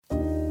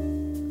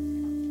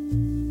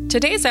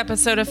Today's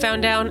episode of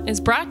Found Down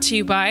is brought to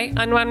you by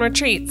Unwound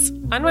Retreats.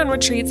 Unwound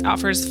Retreats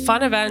offers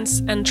fun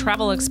events and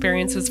travel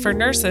experiences for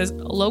nurses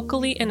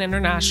locally and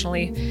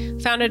internationally.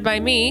 Founded by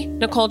me,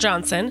 Nicole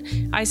Johnson,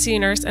 ICU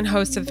nurse and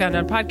host of the Found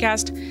Down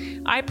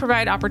podcast, I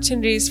provide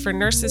opportunities for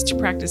nurses to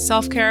practice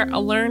self-care,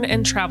 learn,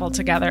 and travel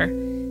together.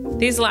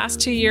 These last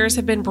 2 years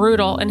have been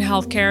brutal in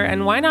healthcare,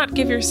 and why not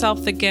give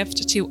yourself the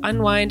gift to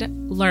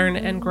unwind, learn,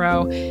 and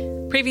grow?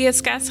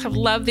 Previous guests have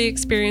loved the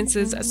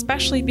experiences,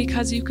 especially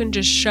because you can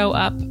just show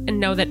up and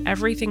know that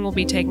everything will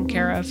be taken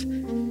care of.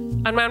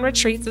 Unwound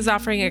Retreats is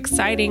offering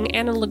exciting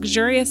and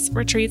luxurious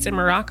retreats in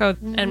Morocco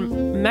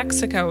and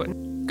Mexico.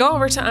 Go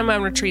over to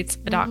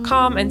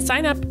unwoundretreats.com and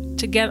sign up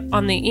to get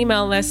on the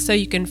email list so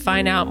you can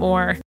find out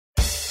more.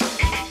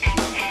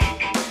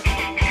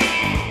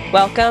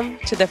 Welcome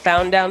to the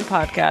Found Down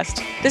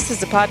podcast. This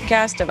is a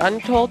podcast of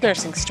untold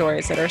nursing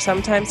stories that are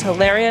sometimes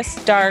hilarious,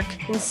 dark,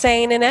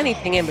 insane, and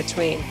anything in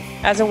between.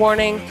 As a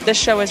warning, this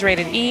show is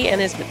rated E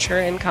and is mature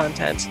in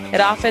content.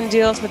 It often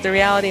deals with the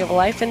reality of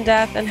life and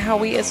death and how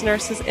we as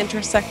nurses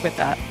intersect with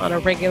that on a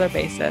regular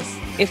basis.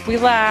 If we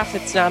laugh,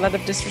 it's not out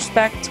of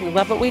disrespect. We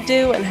love what we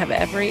do and have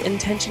every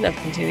intention of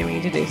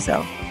continuing to do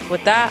so.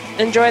 With that,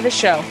 enjoy the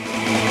show.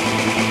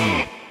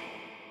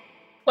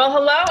 Well,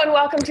 hello and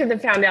welcome to the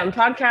Found Down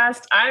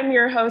podcast. I'm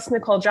your host,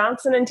 Nicole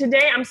Johnson, and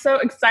today I'm so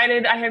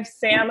excited. I have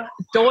Sam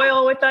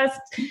Doyle with us.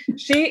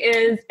 She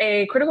is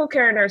a critical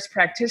care nurse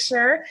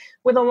practitioner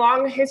with a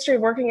long history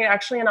of working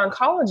actually in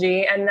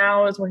oncology and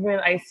now is working in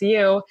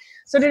ICU.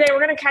 So today we're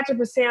going to catch up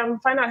with Sam,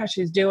 find out how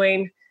she's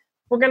doing.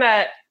 We're going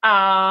to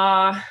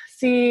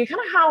see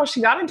kind of how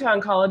she got into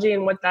oncology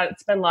and what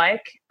that's been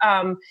like.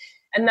 And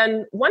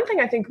then one thing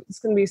I think is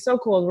going to be so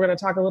cool is we're going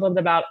to talk a little bit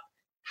about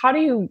how do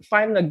you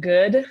find the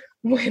good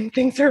when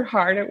things are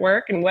hard at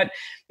work and what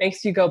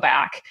makes you go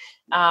back.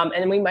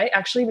 And we might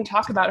actually even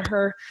talk about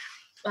her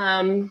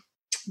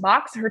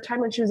her time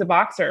when she was a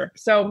boxer.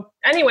 So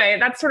anyway,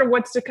 that's sort of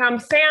what's to come.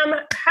 Sam,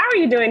 how are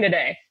you doing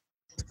today?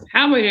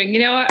 How am I doing? You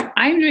know what?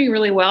 I'm doing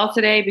really well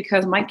today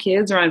because my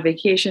kids are on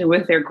vacation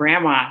with their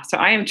grandma. So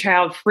I am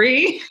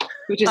child-free,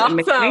 which is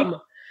amazing.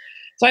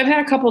 So I've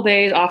had a couple of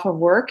days off of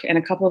work and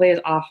a couple of days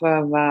off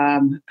of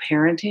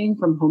parenting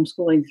from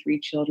homeschooling 3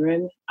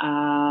 children.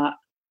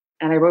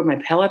 And I rode my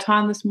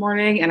Peloton this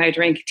morning and I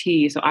drank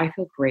tea. So I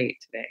feel great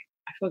today.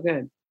 I feel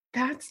good.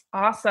 That's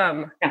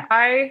awesome. Yeah.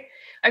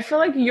 I feel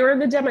like you're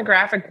the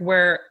demographic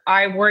where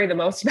I worry the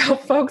most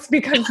about folks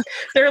because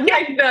they're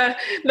like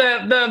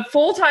the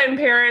full-time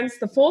parents,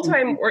 the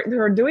full-time who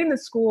are doing the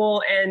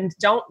school and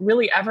don't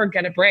really ever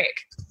get a break.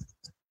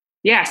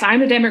 Yes, I'm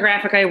the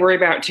demographic I worry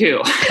about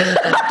too.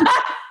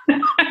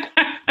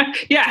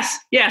 Yes,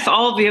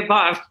 all of the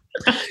above.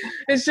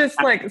 It's just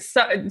like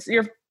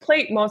your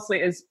plate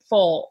mostly is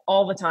full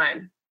all the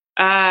time.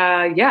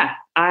 Yeah,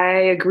 I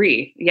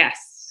agree.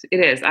 Yes, it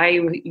is. I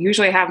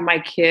usually have my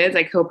kids,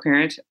 I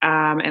co-parent,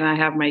 and I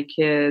have my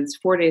kids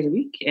 4 days a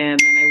week, and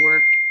then I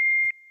work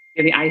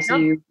in the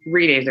ICU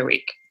 3 days a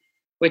week,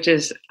 which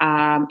is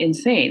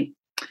insane,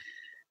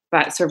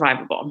 but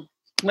survivable.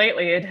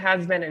 Lately, it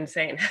has been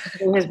insane.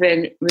 It was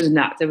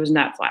nuts. It was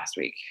nuts last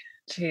week.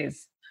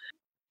 Jeez.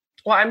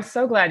 Well, I'm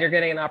so glad you're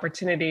getting an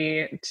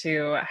opportunity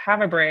to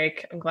have a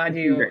break. I'm glad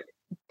you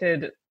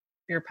did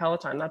your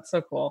Peloton. That's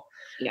so cool.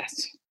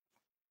 Yes.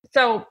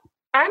 So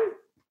I'm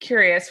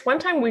curious. One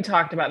time we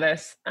talked about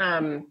this.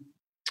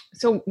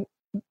 So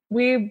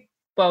we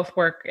both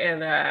work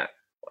in a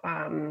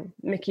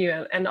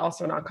NICU and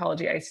also an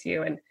oncology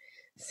ICU. And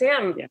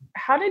Sam,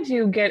 how did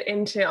you get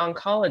into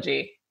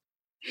oncology?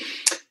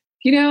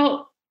 You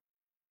know,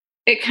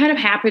 it kind of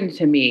happened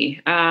to me.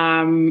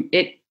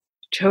 It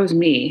chose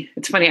me.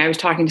 It's funny. I was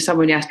talking to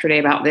someone yesterday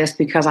about this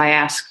because I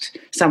asked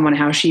someone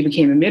how she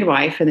became a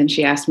midwife. And then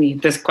she asked me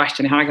this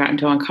question, how I got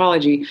into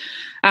oncology.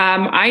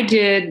 I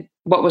did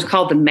what was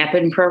called the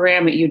MEPIN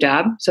program at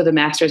UW. So the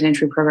Master's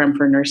Entry Program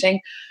for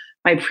Nursing.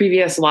 My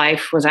previous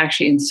life was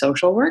actually in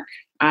social work.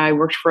 I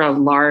worked for a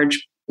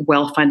large,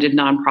 well-funded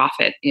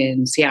nonprofit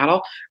in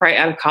Seattle, right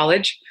out of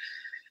college.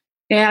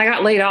 And I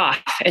got laid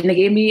off and they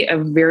gave me a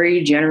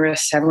very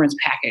generous severance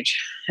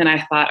package. And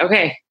I thought,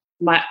 okay,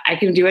 I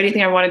can do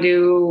anything I want to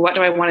do. What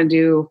do I want to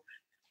do?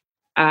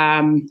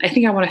 I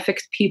think I want to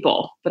fix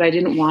people, but I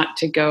didn't want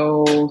to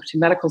go to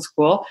medical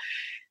school.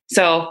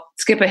 So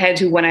skip ahead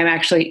to when I'm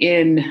actually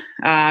in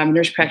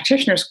nurse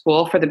practitioner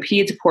school for the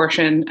peds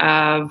portion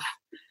of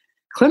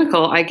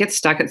clinical, I get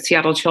stuck at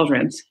Seattle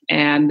Children's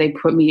and they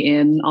put me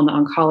in on the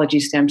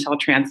oncology stem cell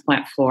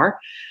transplant floor.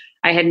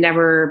 I had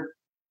never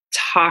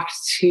talked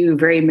to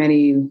very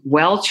many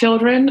well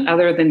children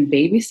other than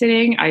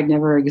babysitting. I'd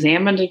never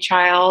examined a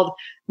child,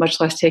 much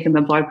less taken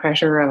the blood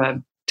pressure of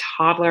a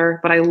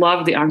toddler, but I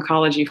loved the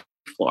oncology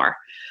floor.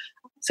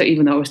 So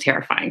even though it was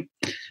terrifying.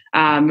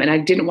 And I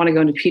didn't want to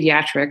go into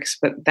pediatrics,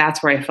 but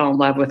that's where I fell in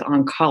love with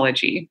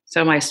oncology.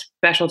 So my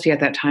specialty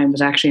at that time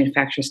was actually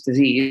infectious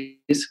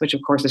disease, which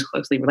of course is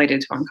closely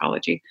related to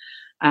oncology.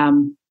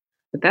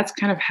 But that's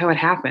kind of how it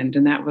happened.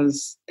 And that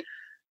was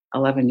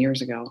 11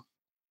 years ago.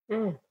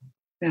 Mm.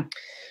 Yeah.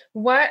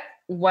 What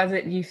was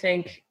it you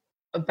think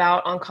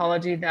about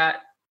oncology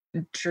that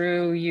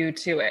drew you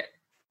to it?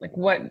 Like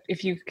what,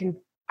 if you can,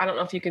 I don't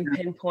know if you can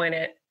pinpoint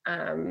it.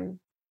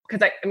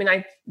 Because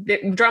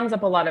it drums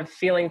up a lot of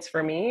feelings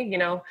for me,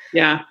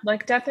 Yeah.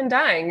 like death and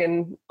dying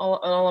and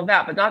all of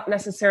that, but not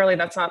necessarily,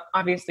 that's not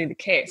obviously the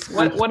case.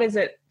 What is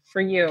it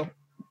for you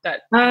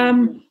that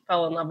you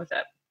fell in love with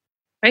it?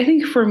 I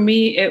think for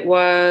me,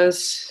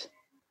 there's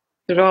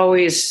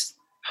always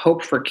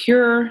hope for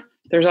cure.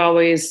 There's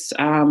always,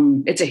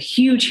 it's a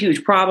huge,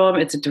 huge problem.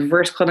 It's a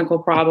diverse clinical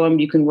problem.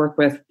 You can work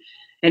with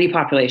any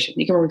population.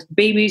 You can work with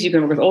babies, you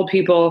can work with old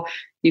people,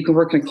 you can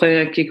work in a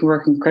clinic, you can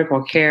work in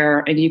critical care,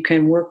 and you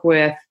can work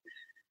with,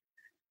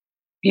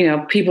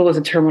 people with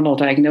a terminal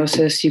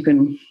diagnosis. You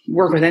can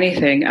work with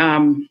anything.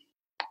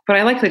 But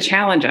I like the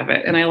challenge of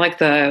it. And I like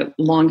the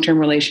long-term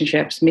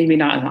relationships, maybe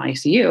not in the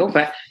ICU,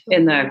 but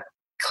in the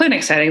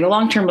clinic setting, the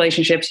long-term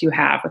relationships you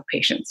have with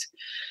patients.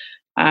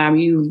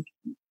 You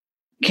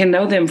can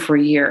know them for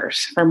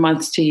years, for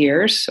months to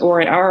years,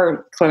 or in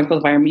our clinical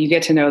environment, you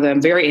get to know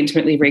them very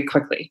intimately, very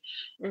quickly.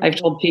 Mm-hmm. I've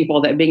told people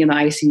that being in the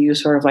ICU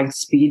is sort of like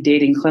speed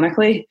dating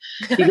clinically.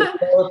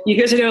 You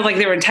get to know like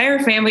their entire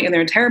family and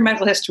their entire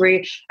medical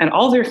history and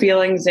all their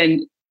feelings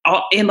and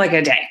all in like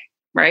a day,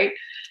 right?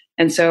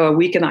 And so a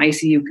week in the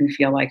ICU can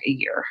feel like a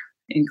year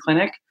in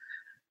clinic.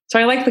 So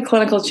I like the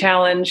clinical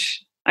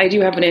challenge. I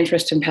do have an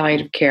interest in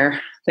palliative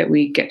care, that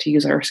we get to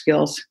use our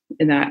skills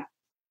in that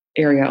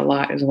area a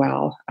lot as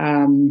well.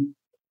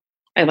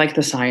 I like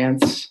the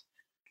science.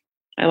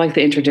 I like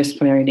the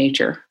interdisciplinary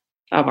nature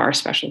of our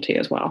specialty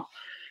as well.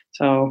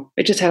 So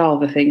it just had all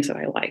the things that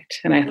I liked,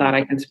 and I thought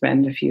I could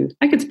spend a few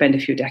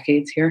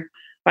decades here.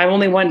 But I'm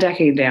only one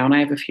decade down. I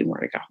have a few more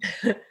to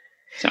go.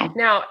 So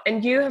now,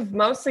 and you have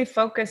mostly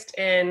focused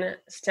in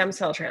stem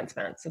cell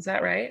transplants. Is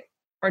that right?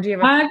 Or do you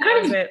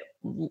have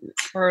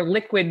or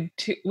liquid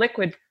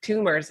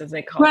tumors, as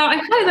they call it? Well, I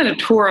kind of done a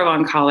tour of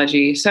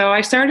oncology.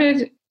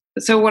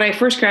 So when I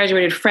first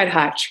graduated, Fred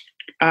Hutch,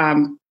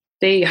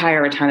 they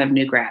hire a ton of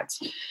new grads.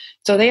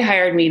 So they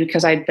hired me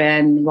because I'd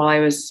been, while I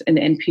was in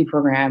the NP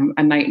program,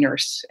 a night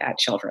nurse at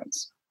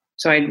Children's.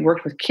 So I'd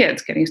worked with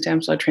kids getting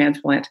stem cell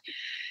transplant.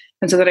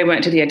 And so then I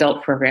went to the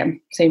adult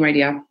program, same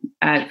idea,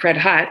 at Fred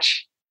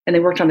Hutch, and they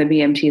worked on the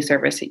BMT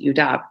service at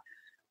UW.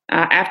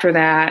 After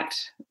that,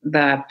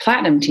 the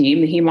platinum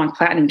team, the Hem-Onc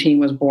platinum team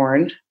was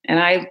born.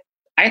 And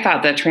I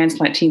thought the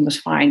transplant team was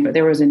fine, but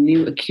there was a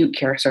new acute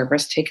care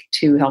service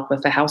to help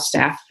with the house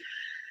staff.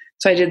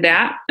 So I did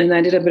that, and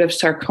I did a bit of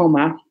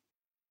sarcoma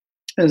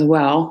as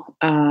well.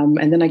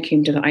 And then I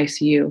came to the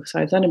ICU. So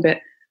I've done a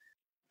bit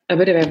of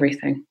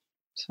everything.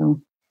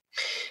 So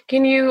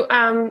can you,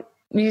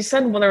 you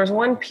said, well, there was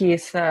one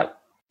piece that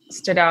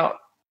stood out.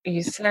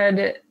 You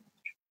said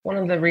one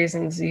of the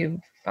reasons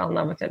you fell in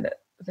love with it,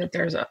 that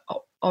there's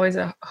always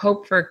a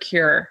hope for a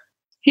cure.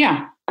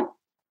 Yeah.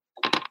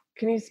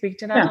 Can you speak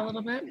to that a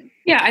little bit?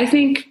 Yeah, I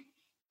think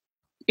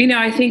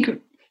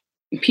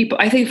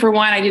for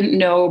one, I didn't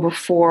know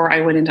before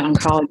I went into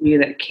oncology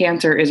that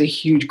cancer is a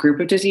huge group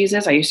of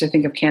diseases. I used to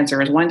think of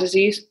cancer as one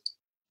disease,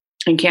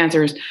 and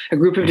cancer is a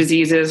group of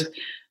diseases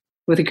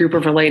with a group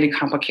of related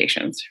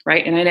complications,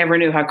 right? And I never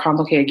knew how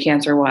complicated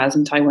cancer was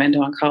until I went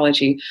into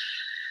oncology.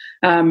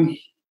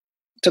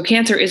 So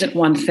cancer isn't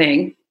one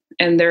thing.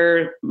 And there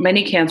are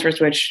many cancers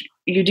which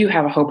you do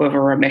have a hope of a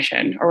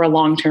remission or a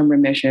long-term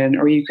remission,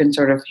 or you can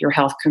your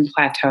health can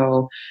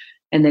plateau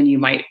and then you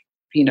might,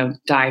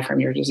 die from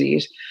your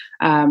disease.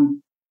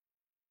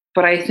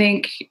 But I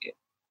think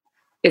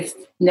it's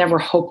never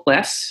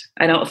hopeless.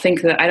 I don't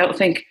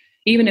think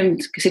even in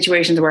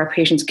situations where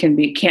patients can't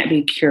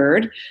be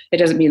cured, it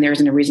doesn't mean there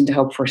isn't a reason to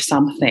hope for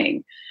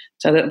something.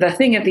 So the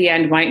thing at the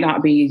end might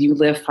not be you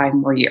live 5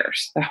 more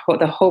years.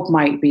 The hope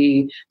might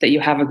be that you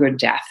have a good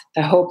death.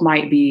 The hope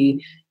might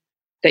be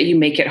that you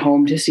make it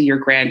home to see your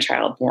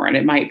grandchild born.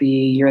 It might be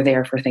you're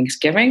there for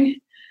Thanksgiving.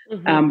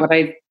 Mm-hmm. But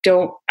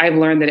I've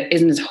learned that it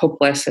isn't as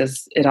hopeless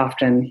as it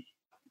often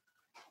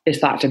is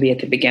thought to be at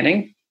the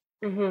beginning,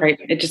 mm-hmm. right?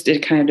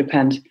 It kind of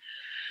depends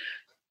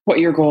what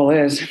your goal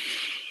is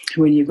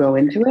when you go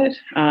into it.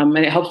 And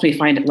it helps me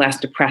find it less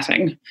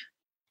depressing.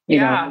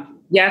 You know,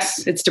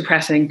 yes, it's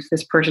depressing.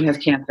 This person has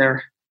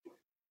cancer.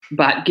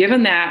 But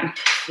given that,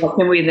 what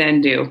can we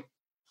then do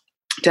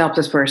to help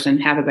this person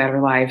have a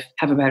better life,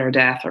 have a better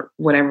death, or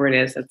whatever it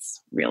is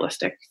that's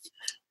realistic?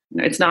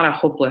 It's not a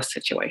hopeless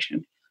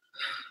situation.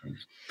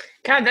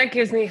 God, that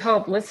gives me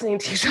hope listening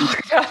to you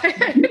talk about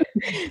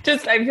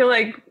it. I feel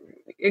like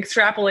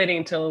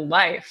extrapolating to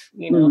life,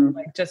 mm-hmm.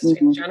 like just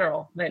mm-hmm. in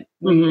general, that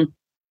mm-hmm.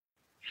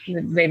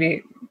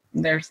 maybe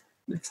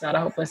it's not a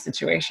hopeless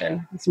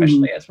situation,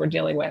 especially mm-hmm. as we're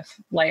dealing with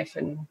life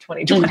in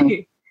 2020.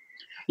 Mm-hmm.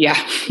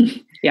 Yeah.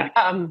 Yeah.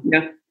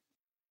 Yeah.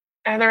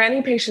 Are there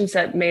any patients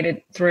that made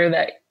it through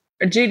that?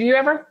 Do you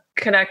ever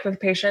connect with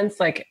patients?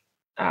 Like,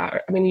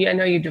 I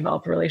know you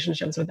develop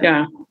relationships with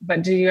them,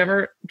 but do you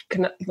ever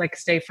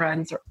stay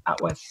friends or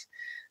out with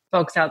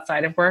folks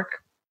outside of work?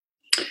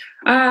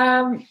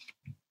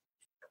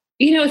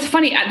 It's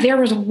funny. There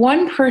was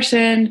one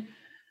person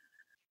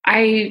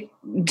I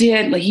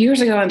did years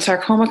ago in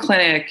sarcoma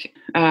clinic.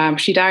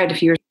 She died a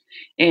few years,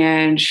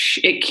 And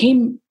it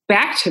came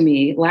back to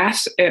me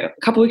a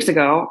couple weeks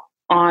ago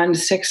on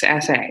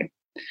 6SA,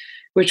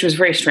 which was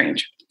very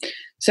strange.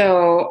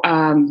 So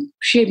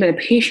she had been a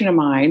patient of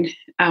mine,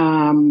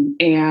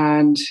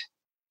 and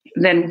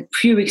then a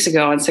few weeks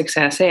ago on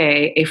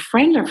 6SA, a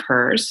friend of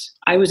hers,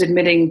 I was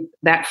admitting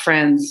that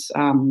friend's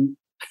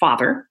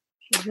father.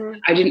 Mm-hmm.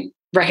 I didn't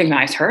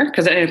recognize her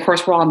because, of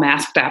course, we're all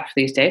masked up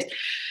these days.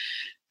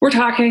 We're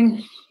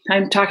talking.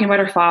 I'm talking about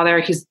her father.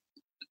 He's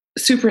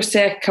super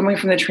sick, coming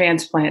from the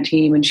transplant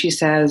team. And she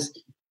says,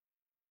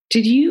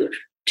 "Did you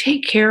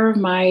take care of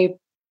my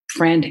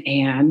friend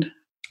Anne?"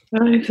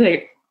 And I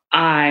think,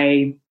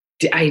 I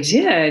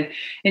did.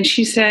 And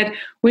she said,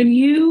 "When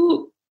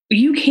you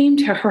came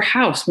to her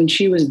house when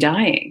she was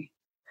dying."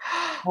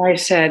 I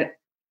said,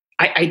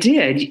 I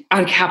did,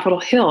 on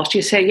Capitol Hill.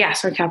 She said,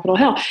 "Yes, on Capitol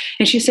Hill."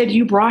 And she said,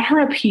 "You brought her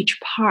a peach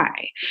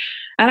pie."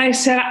 And I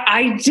said,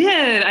 "I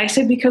did." I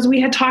said, because we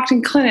had talked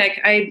in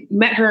clinic. I'd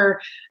met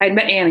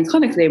Anne in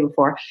clinic the day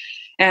before,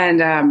 and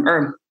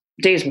or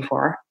days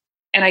before.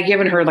 And I'd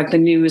given her like the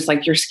news,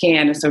 like, "Your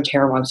scan is so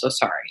terrible. I'm so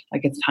sorry.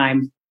 Like, it's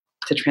time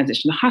to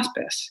transition to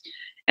hospice."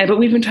 But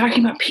we've been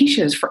talking about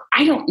peaches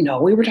I don't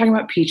know. We were talking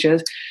about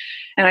peaches.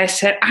 And I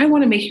said, "I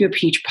want to make you a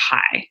peach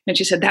pie." And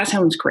she said, "That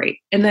sounds great."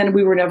 And then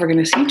we were never going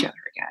to see each other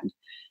again.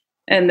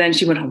 And then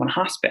she went home on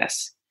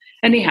hospice.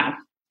 Anyhow,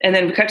 and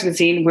then we cut to the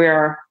scene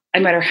where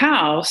I'm at her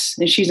house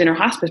and she's in her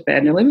hospice bed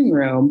in the living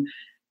room.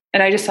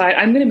 And I decided,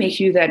 I'm going to make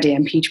you that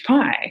damn peach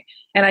pie.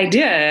 And I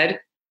did.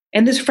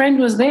 And this friend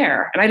was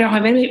there. And I don't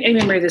have any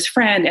memory of this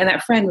friend. And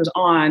that friend was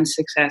on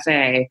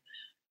 6SA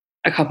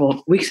a couple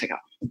of weeks ago.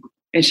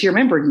 And she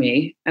remembered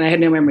me, and I had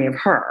no memory of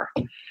her.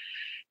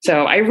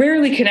 So I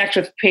rarely connect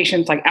with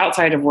patients like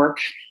outside of work.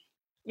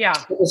 Yeah.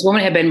 This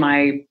woman had been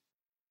my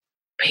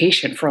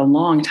patient for a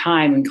long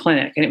time in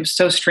clinic, and it was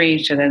so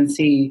strange to then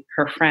see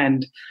her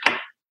friend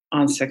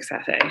on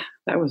 6SA.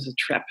 That was a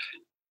trip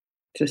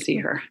to see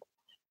her.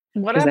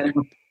 Well,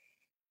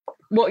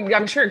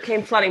 I'm sure it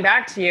came flooding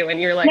back to you,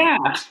 and you're like,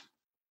 yeah,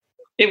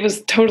 it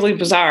was totally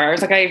bizarre. I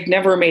was like, I've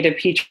never made a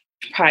peach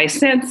pie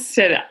since.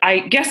 And I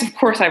guess, of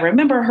course, I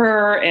remember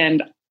her,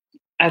 and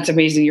that's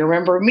amazing. You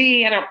remember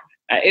me.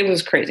 It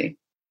was crazy.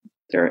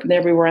 There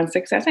we were on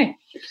 6SA.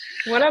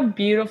 What a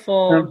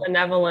beautiful,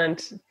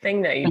 benevolent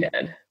thing that you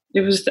did.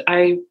 It was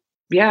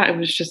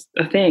just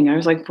a thing. I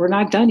was like, we're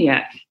not done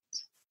yet.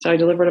 So I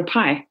delivered a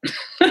pie.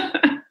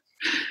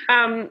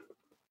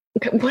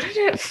 What did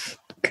it,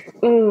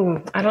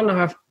 I don't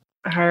know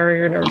how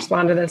you're going to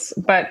respond to this,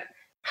 but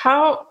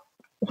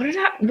what does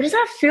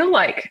that feel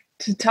like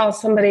to tell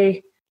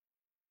somebody,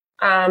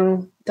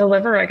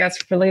 deliver, I guess,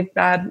 really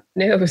bad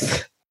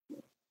news?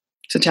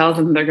 To tell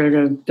them they're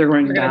going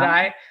to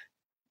die.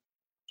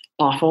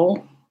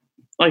 Awful.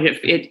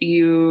 Like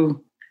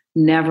you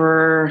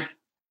never,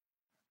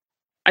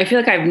 I feel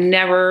like I've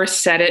never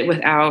said it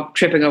without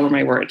tripping over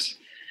my words.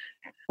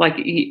 Like,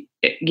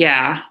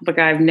 yeah, like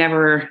I've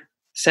never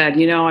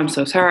said, "I'm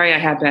so sorry, I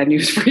have bad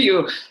news for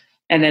you."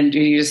 And then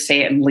you just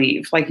say it and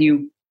leave. Like,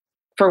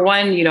 for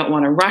one, you don't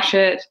want to rush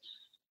it.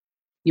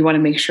 You want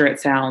to make sure it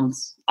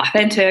sounds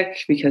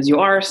authentic because you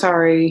are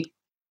sorry.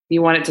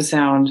 You want it to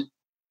sound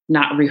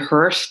not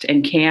rehearsed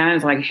and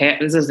canned. Like, "Hey,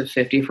 this is the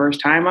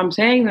 51st time I'm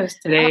saying this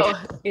today." Oh,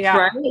 yeah.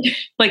 Right?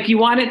 Like, you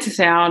want it to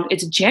sound,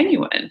 it's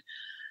genuine.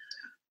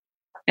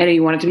 And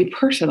you want it to be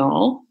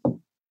personal,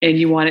 and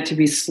you want it to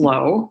be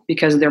slow,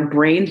 because their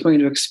brain's going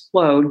to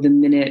explode the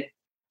minute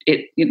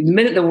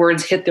the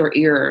words hit their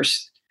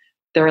ears.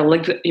 Their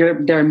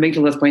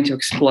amygdala is going to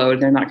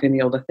explode. They're not going to be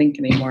able to think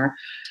anymore.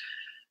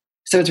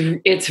 So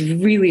it's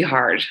really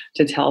hard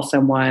to tell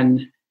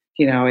someone,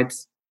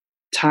 it's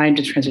time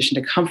to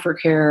transition to comfort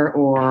care,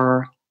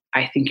 or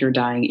 "I think you're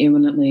dying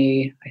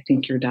imminently. I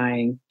think you're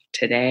dying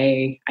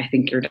today. I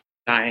think you're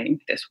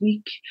dying this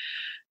week.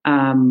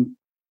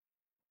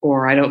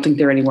 Or I don't think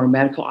there are any more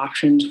medical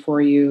options for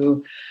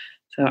you."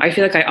 So I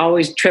feel like I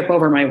always trip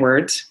over my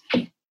words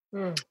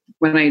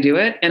when I do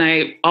it. And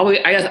I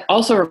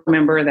also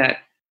remember that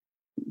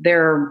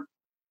there are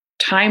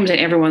times in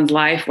everyone's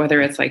life,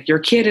 whether it's like your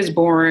kid is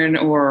born,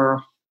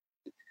 or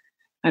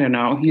I don't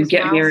know, you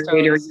get married or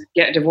you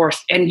get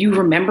divorced, and you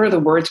remember the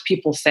words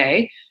people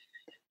say.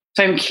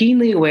 So I'm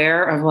keenly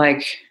aware of,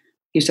 like,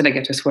 you said I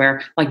get to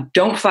swear, like,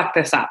 don't fuck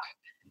this up.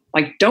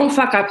 Like, don't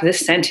fuck up this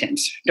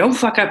sentence. Don't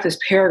fuck up this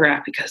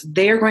paragraph, because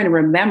they're going to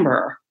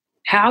remember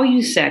how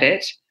you said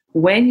it,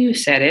 when you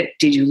said it.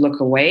 Did you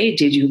look away?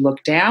 Did you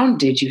look down?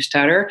 Did you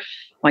stutter?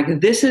 Like,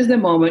 this is the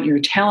moment you're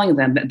telling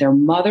them that their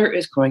mother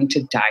is going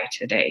to die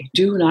today.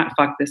 Do not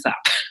fuck this up.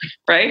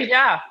 Right?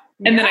 Yeah.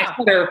 And then I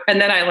stutter, and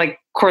then of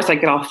course I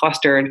get all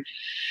flustered.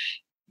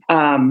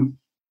 And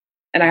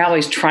I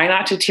always try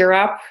not to tear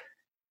up.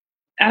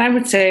 And I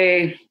would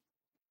say,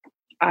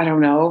 I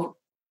don't know,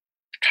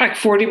 like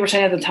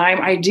 40% of the time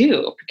I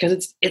do,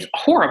 because it's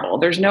horrible.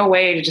 There's no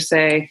way to just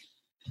say,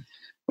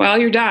 "Well,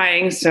 you're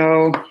dying,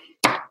 so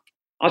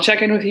I'll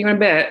check in with you in a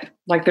bit."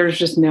 Like, there's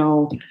just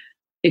no,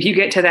 if you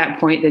get to that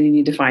point, then you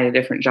need to find a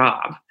different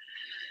job.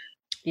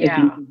 If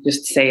Yeah. you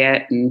just say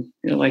it and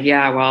you're like,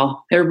 yeah,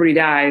 well, everybody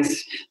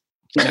dies.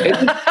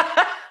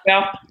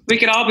 We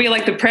could all be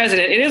like the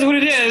president. It is what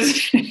it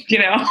is,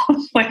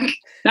 like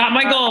not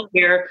my goal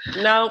here.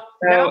 No.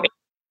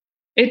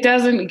 It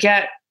doesn't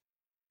get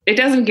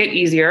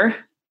easier.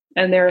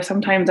 And there are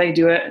sometimes I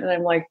do it and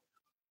I'm like,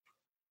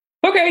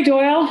 okay,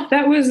 Doyle,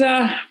 that was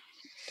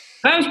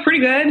pretty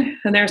good.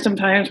 And there are some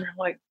times where I'm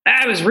like,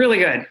 that was really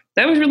good.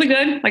 That was really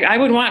good. Like I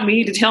would want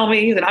me to tell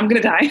me that I'm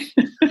going to die.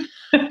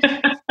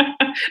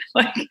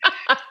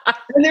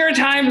 And there are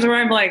times where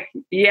I'm like,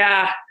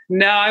 yeah,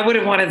 no, I would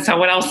have wanted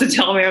someone else to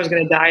tell me I was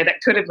going to die.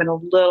 That could have been a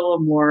little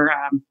more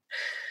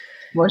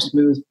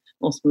smooth, a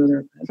little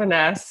smoother.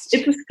 Finesse.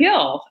 It's a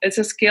skill. It's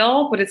a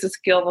skill, but it's a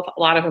skill with a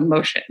lot of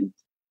emotion.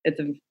 It's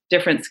a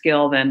different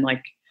skill than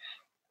like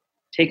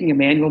taking a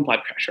manual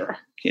blood pressure,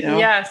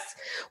 Yes.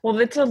 Well,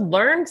 it's a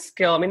learned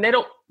skill. I mean,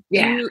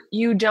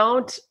 you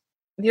don't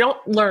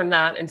learn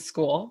that in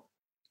school.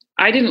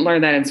 I didn't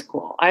learn that in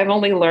school. I've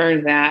only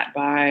learned that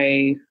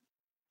by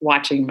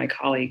watching my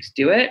colleagues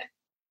do it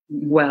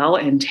well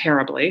and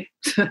terribly.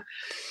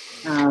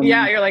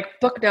 You're like,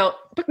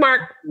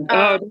 bookmark.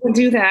 Don't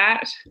do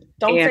that.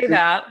 Don't say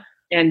that.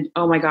 And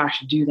oh my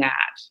gosh, do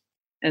that.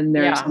 And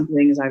there are some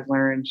things I've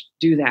learned,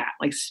 do that.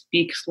 Like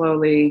speak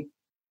slowly.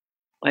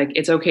 Like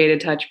it's okay to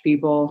touch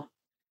people.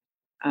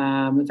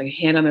 It's like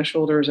a hand on the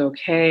shoulder is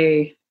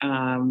okay.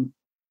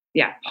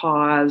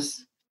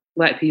 Pause,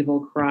 let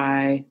people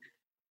cry.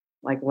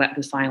 Like let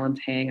the silence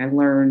hang. I've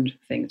learned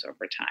things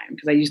over time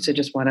because I used to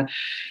just want to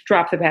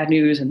drop the bad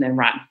news and then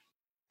run.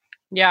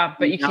 Yeah,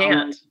 but you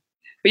can't.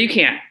 But you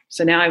can't.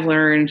 So now I've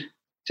learned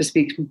to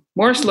speak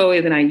more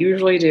slowly than I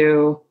usually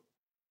do,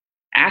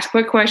 ask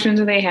what questions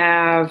do they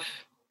have,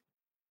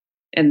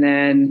 and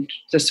then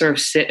just sort of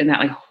sit in that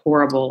like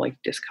horrible like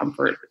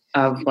discomfort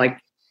of like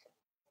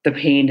the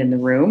pain in the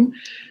room.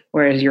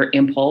 Whereas your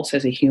impulse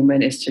as a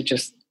human is to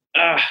just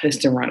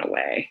run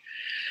away.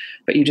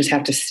 But you just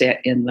have to sit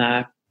in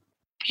the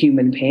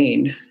human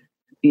pain,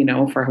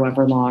 for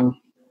however long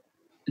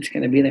it's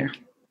going to be there.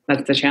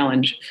 That's the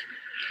challenge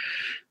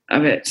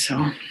of it.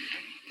 So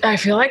I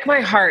feel like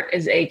my heart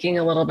is aching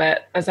a little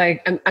bit because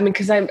I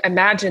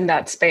imagine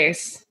that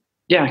space.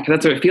 Yeah, because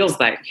that's what it feels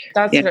like.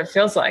 That's what it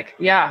feels like.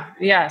 Yeah.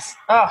 Yes.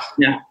 Oh.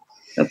 Yeah,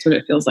 that's what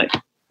it feels like.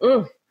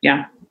 Mm.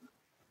 Yeah.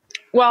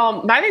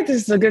 Well, I think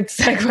this is a good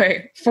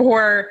segue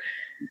for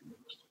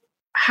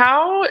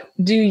how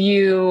do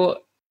you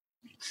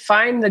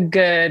find the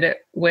good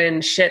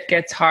when shit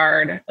gets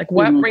hard? Like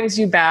what brings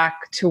you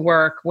back to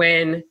work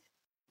when,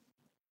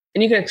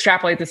 and you can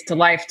extrapolate this to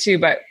life too,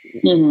 but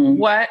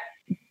what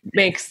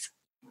makes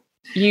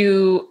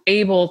you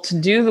able to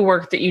do the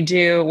work that you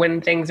do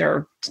when things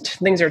are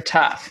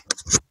tough?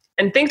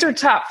 And things are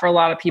tough for a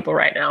lot of people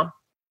right now.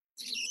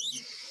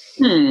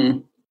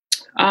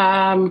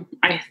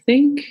 I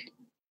think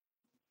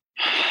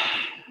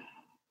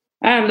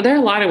there are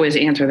a lot of ways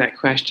to answer that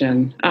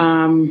question.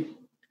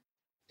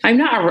 I'm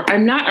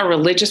not a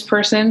religious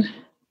person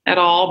at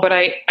all, but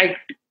I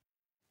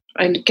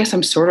guess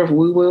I'm sort of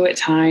woo-woo at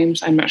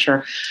times. I'm not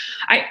sure.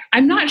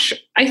 I'm not sure.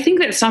 I think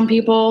that some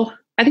people,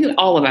 I think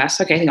all of us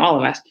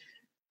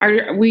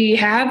we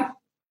have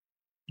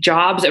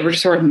jobs that we're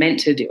just sort of meant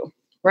to do,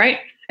 right?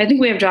 I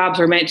think we have jobs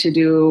we're meant to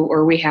do,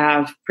 or we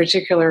have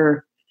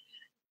particular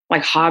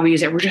like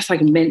hobbies that we're just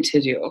like meant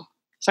to do.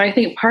 So I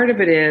think part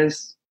of it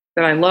is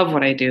that I love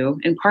what I do.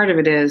 And part of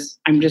it is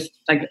I'm just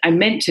like, I'm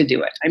meant to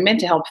do it. I'm meant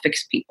to help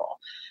fix people.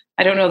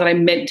 I don't know that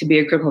I'm meant to be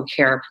a critical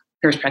care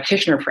nurse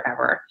practitioner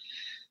forever,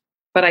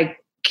 but I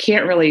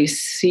can't really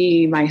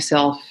see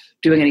myself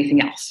doing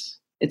anything else.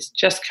 It's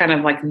just kind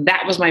of like,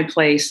 that was my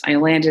place. I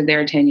landed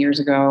there 10 years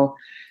ago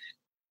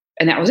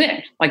and that was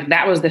it. Like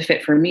that was the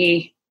fit for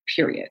me,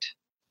 period.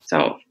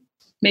 So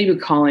maybe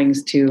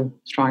calling's too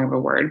strong of a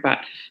word, but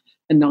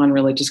a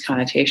non-religious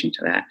connotation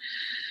to that.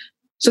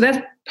 So that's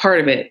part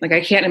of it. Like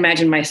I can't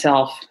imagine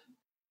myself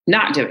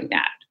not doing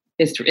that.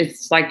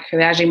 It's like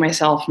imagining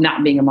myself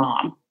not being a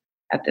mom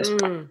at this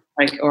point.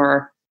 Like,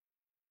 or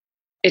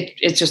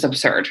it's just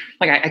absurd.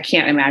 Like I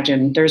can't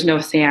imagine. There's no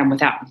Sam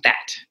without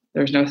that.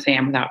 There's no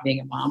Sam without being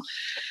a mom.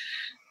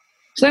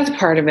 So that's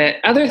part of it.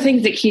 Other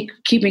things that keep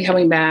me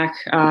coming back.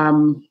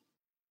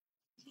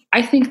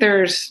 I think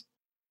there's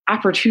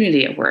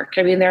opportunity at work.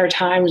 I mean, there are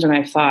times when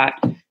I've thought,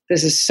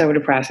 this is so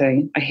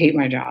depressing. I hate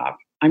my job.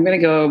 I'm gonna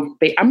go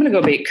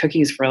bake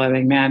cookies for a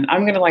living, man.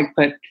 I'm gonna like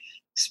put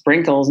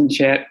sprinkles and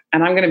shit,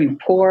 and I'm gonna be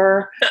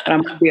poor, and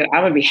I'm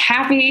gonna be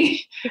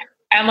happy,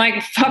 and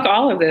like fuck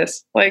all of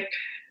this. Like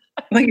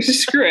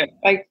just screw it.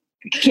 Like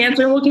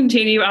cancer will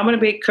continue. I'm gonna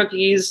bake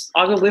cookies.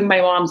 I'll go live in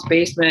my mom's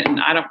basement,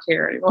 and I don't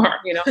care anymore.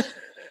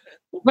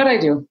 But I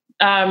do.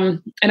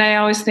 And I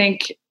always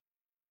think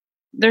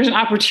there's an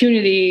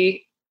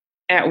opportunity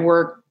at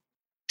work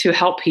to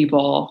help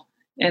people.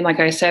 And like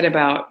I said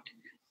about,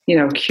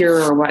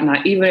 cure or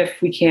whatnot, even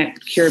if we can't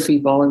cure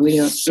people and we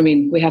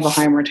have a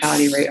high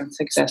mortality rate on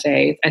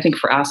 6SA. I think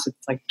for us,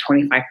 it's like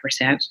 25%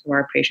 of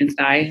our patients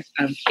die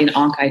in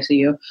onc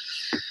ICU.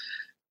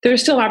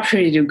 There's still an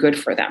opportunity to do good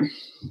for them,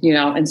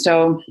 and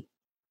so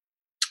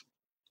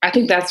I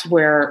think that's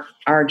where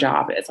our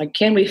job is. Like,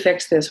 can we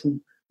fix this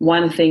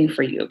one thing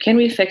for you? Can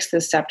we fix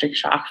this septic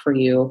shock for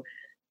you,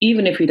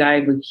 even if you die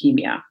of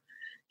leukemia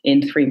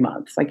in 3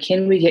 months? Like,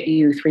 can we get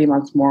you 3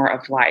 months more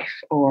of life?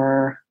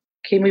 Or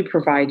can we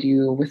provide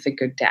you with a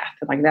good death?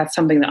 Like, that's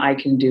something that I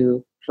can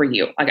do for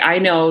you. Like, I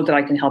know that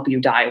I can help you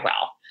die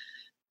well.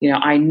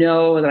 I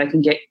know that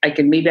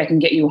maybe I can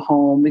get you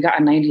home. We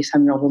got a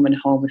 90-some-year-old woman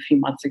home a few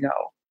months ago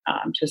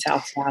to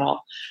South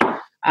Seattle.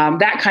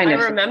 That kind of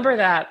I remember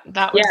that.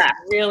 That was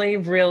really,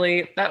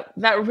 really,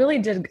 that really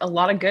did a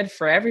lot of good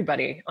for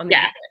everybody on the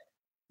unit.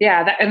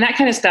 Yeah. That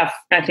kind of stuff,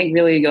 I think,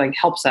 really like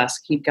helps us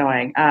keep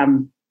going.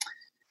 And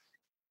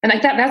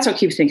like that's what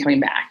keeps me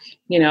coming back,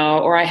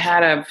 or I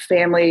had a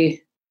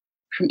family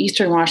from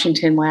Eastern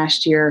Washington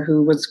last year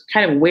who was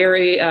kind of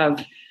wary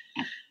of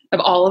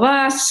all of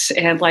us,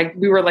 and like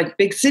we were like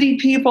big city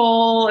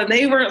people and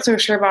they weren't so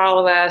sure about all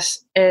of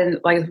us. And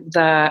like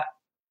the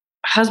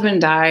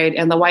husband died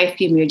and the wife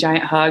gave me a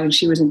giant hug and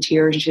she was in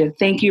tears and she said,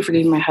 "Thank you for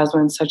giving my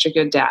husband such a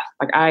good death."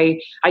 Like I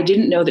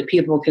didn't know that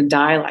people could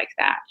die like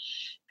that,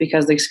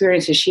 because the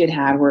experiences she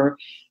had were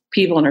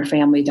people in her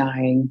family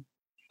dying,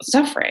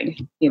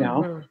 suffering,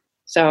 Mm-hmm.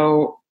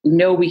 So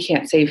no, we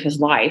can't save his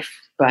life,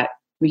 but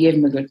we gave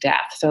him a good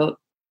death. So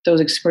those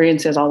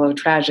experiences, although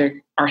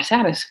tragic, are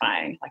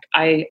satisfying. Like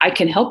I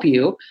can help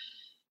you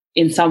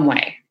in some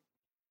way.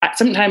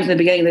 Sometimes in the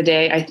beginning of the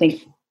day, I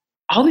think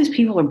all these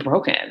people are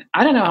broken.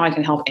 I don't know how I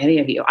can help any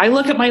of you. I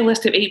look at my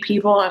list of 8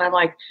 people and I'm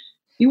like,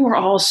 you are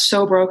all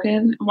so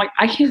broken. I'm like,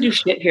 I can't do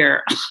shit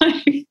here.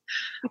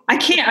 I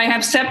can't. I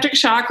have septic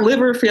shock,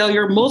 liver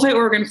failure,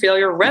 multi-organ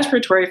failure,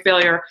 respiratory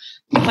failure.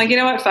 I'm like, you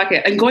know what? Fuck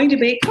it. I'm going to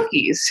bake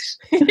cookies.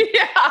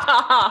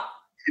 Yeah.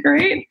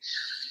 Right?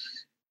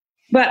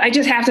 But I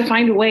just have to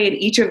find a way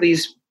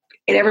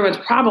in everyone's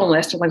problem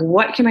list of like,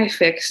 what can I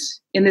fix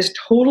in this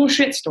total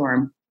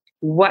shitstorm?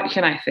 What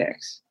can I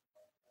fix?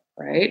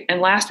 Right?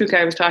 And last week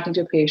I was talking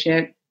to a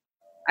patient.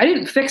 I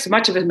didn't fix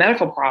much of his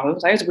medical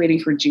problems. I was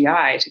waiting for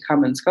GI to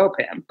come and scope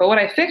him. But what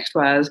I fixed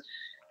was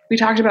we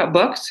talked about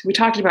books, we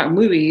talked about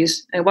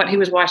movies, and what he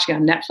was watching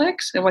on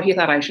Netflix and what he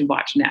thought I should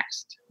watch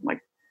next. I'm like,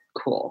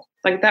 cool.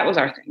 Like that was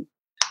our thing,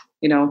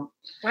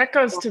 That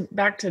goes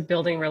back to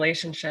building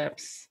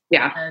relationships.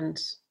 Yeah. And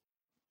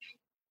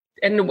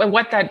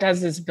what that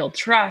does is build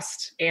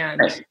trust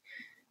and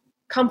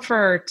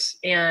comfort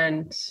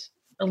and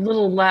a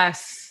little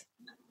less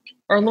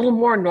or a little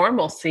more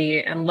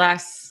normalcy and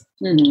less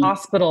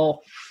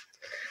hospital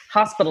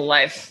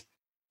life.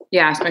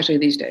 Yeah, especially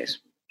these days.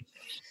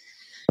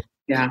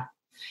 Yeah.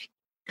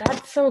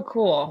 That's so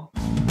cool.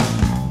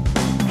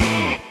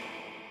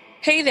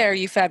 Hey there,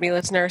 you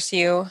fabulous nurse,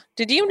 you.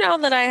 Did you know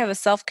that I have a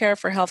self-care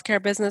for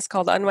healthcare business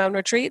called Unwound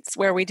Retreats,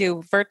 where we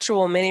do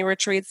virtual mini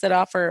retreats that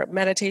offer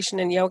meditation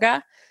and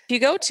yoga? If you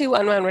go to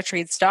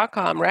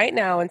unwoundretreats.com right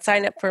now and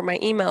sign up for my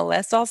email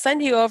list, I'll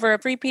send you over a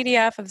free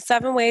PDF of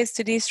 7 ways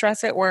to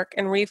de-stress at work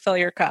and refill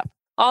your cup.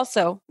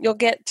 Also, you'll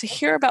get to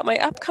hear about my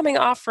upcoming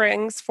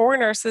offerings for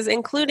nurses,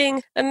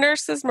 including a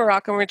Nurses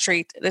Moroccan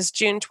Retreat this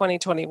June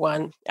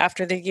 2021.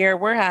 After the year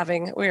we're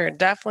having, we are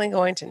definitely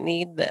going to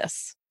need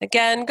this.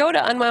 Again, go to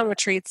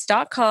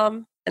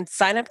unwoundretreats.com and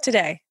sign up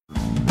today.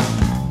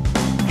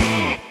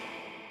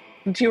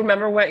 Do you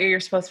remember what you're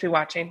supposed to be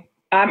watching?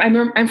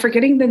 I'm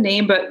forgetting the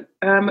name, but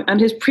on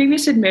his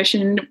previous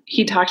admission,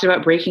 he talked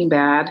about Breaking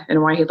Bad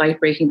and why he liked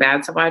Breaking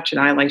Bad so much,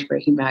 and I liked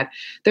Breaking Bad.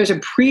 There's a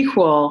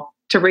prequel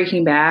to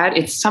Breaking Bad.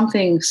 It's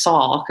something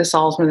Saul, because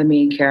Saul's one of the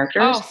main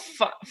characters.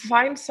 Oh,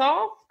 Find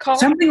Saul? Call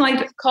Saul?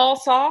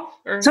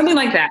 Or something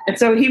like that. And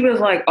so he was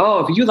like,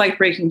 "Oh, if you like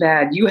Breaking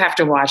Bad, you have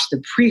to watch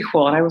the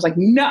prequel." And I was like,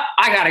 "No,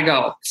 I gotta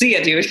go. See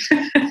ya, dude."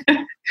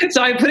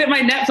 So I put it in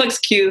my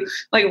Netflix queue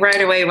like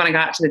right away when I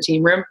got to the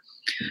team room,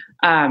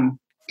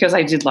 because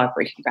I did love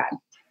Breaking Bad.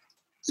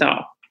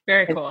 So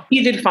very cool.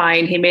 He did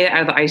fine. He made it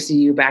out of the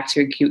ICU back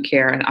to acute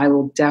care, and I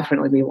will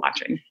definitely be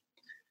watching.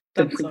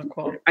 That's so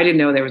cool. I didn't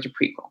know there was a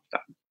prequel. So.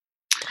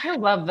 I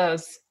love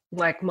those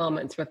like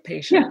moments with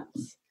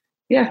patients.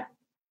 Yeah.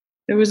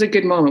 It was a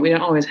good moment. We don't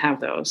always have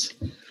those.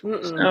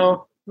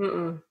 So.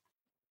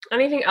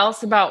 Anything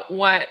else about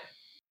what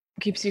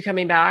keeps you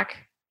coming back?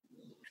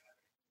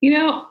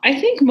 I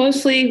think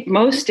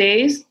most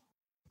days,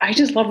 I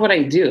just love what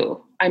I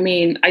do. I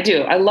mean, I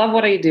do. I love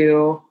what I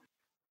do.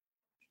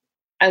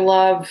 I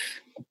love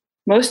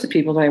most of the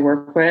people that I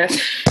work with.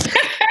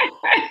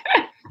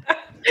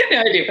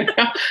 Yeah, I do.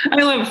 I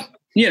love,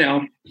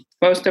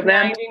 most of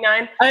them.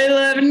 99? I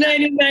love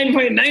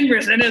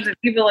 99.9% of the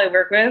people I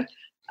work with.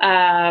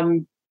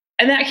 And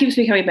that keeps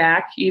me coming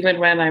back, even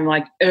when I'm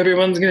like,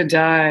 everyone's going to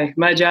die.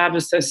 My job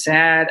is so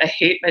sad. I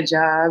hate my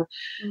job.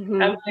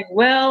 Mm-hmm. I'm like,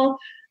 well,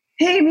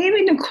 hey,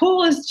 maybe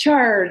Nicole is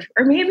charged,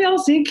 or maybe I'll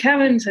see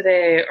Kevin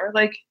today, or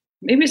like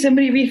maybe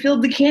somebody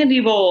refilled the candy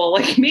bowl.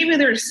 Like maybe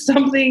there's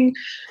something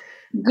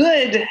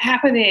good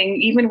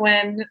happening, even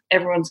when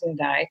everyone's going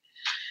to die.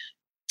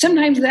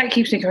 Sometimes that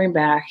keeps me coming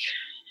back.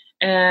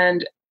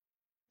 And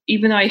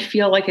even though I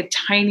feel like a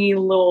tiny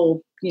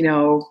little,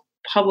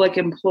 public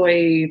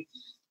employee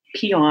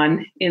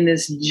peon in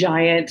this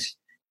giant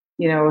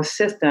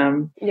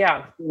system.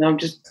 Yeah.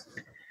 Just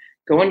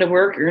going to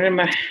work, earning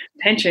my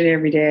pension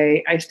every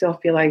day. I still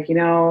feel like,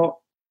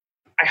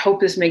 I hope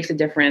this makes a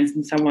difference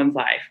in someone's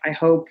life. I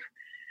hope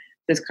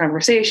this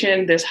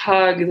conversation, this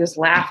hug, this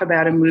laugh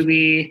about a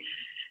movie,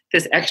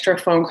 this extra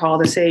phone call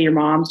to say your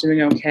mom's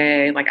doing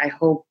okay. Like, I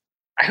hope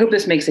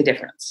this makes a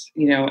difference,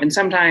 and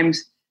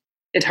sometimes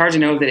it's hard to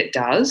know that it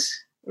does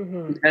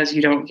because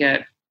you don't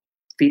get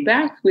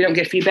feedback. We don't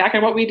get feedback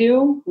on what we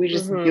do. We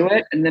just do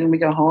it. And then we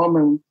go home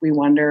and we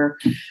wonder,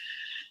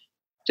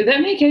 did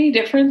that make any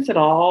difference at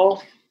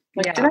all?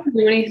 Like, did I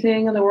do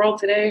anything in the world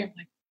today?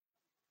 Like,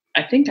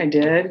 I think I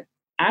did.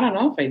 I don't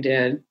know if I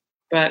did,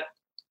 but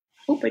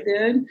I hope I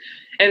did.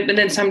 And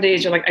then some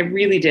days you're like, I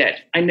really did.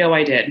 I know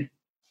I did,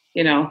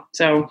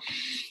 so,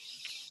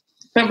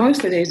 but most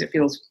of the days it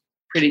feels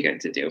pretty good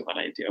to do what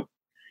I do.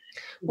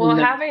 Well,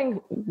 having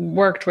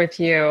worked with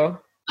you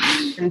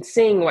and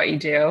seeing what you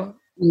do,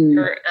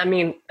 you're,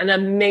 an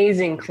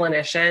amazing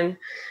clinician,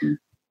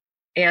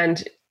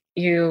 and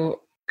you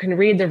can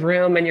read the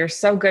room, and you're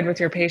so good with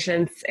your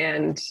patients,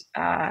 and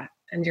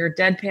your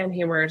deadpan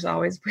humor is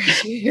always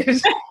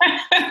appreciated.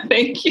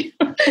 Thank you.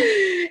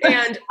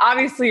 And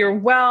obviously you're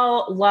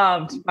well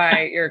loved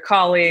by your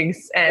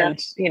colleagues,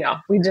 and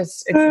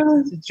it's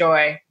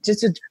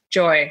a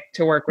joy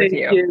to work with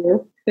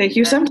you. Thank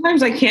you.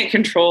 Sometimes I can't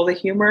control the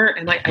humor,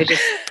 and I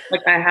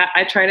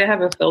try to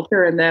have a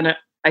filter, and then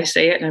I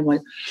say it and I'm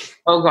like,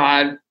 oh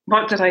God,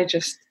 what did I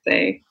just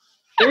say?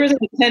 There was an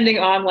attending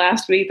on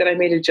last week that I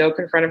made a joke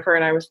in front of her,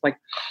 and I was like,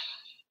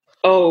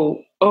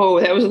 oh,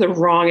 that was the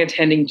wrong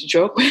attending to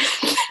joke with.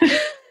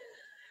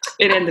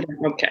 It ended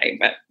up okay,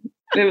 but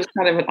it was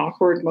kind of an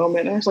awkward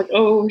moment. I was like,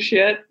 oh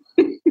shit.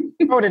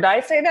 Oh, did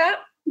I say that?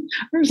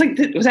 I was like,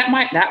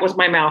 that was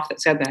my mouth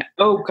that said that.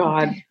 Oh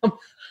God.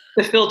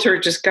 The filter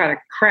just got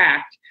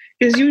cracked.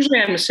 Because usually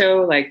I'm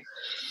so like,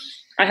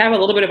 I have a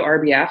little bit of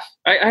RBF.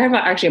 I have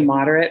actually a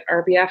moderate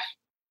RBF,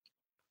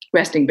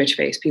 resting bitch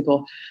face,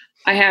 people.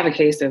 I have a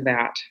case of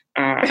that.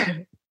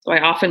 So I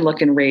often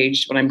look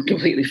enraged when I'm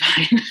completely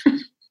fine.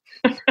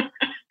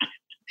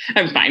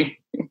 I'm fine.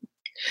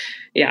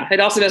 Yeah. It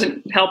also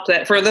doesn't help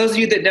that for those of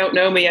you that don't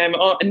know me, I'm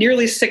a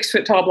nearly 6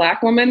 foot tall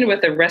Black woman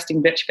with a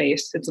resting bitch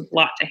face. It's a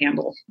lot to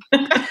handle.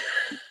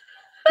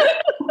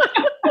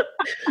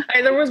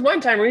 There was one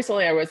time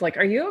recently I was like,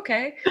 are you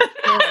okay? And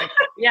you're like,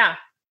 yeah,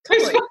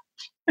 totally.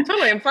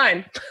 Totally, I'm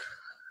fine.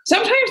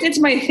 Sometimes it's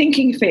my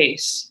thinking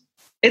face.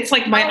 It's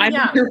like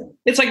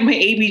it's like my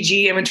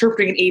ABG. I'm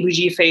interpreting an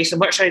ABG face, and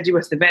what should I do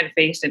with the vent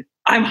face? And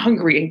I'm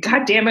hungry, and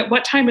God damn it,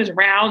 what time is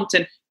rounds?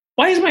 And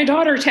why is my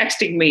daughter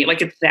texting me?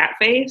 Like, it's that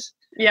face.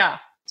 Yeah.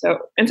 So,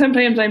 and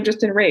sometimes I'm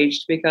just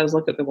enraged because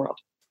look at the world.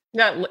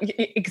 Yeah,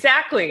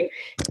 exactly.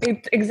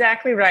 It's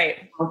exactly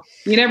right.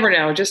 You never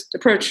know. Just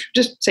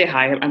say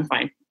hi. I'm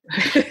fine.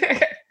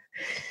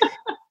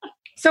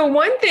 So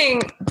one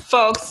thing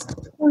folks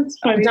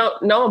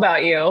don't know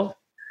about you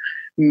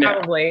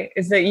probably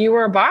is that you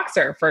were a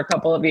boxer for a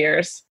couple of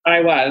years.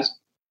 I was.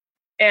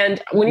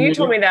 And when you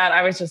told me that,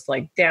 I was just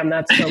like, damn,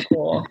 that's so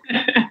cool.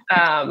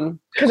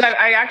 Because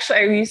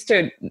I used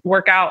to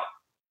work out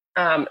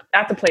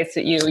at the place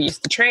that you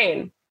used to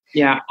train.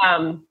 Yeah.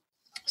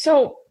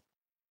 So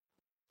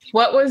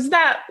what was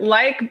that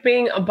like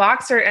being a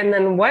boxer? And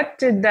then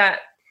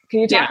can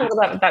you talk a little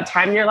about that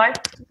time in your life?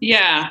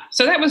 Yeah.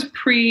 So that was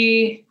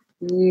pre-nursing.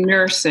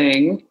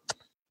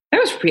 That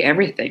was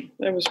pre-everything.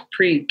 That was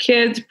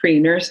pre-kids,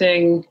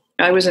 pre-nursing.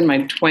 I was in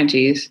my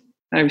 20s.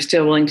 I was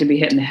still willing to be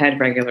hit in the head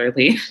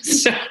regularly.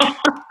 So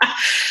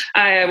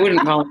I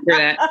wouldn't volunteer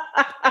that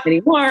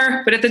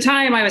anymore. But at the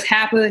time, I was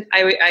happy.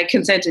 I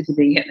consented to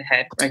being hit in the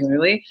head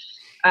regularly.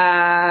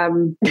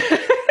 That's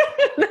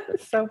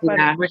so funny.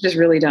 Yeah, which is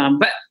really dumb.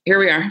 But here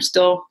we are,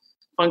 still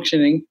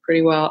functioning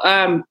pretty well.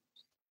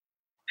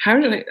 How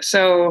did I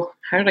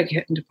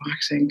get into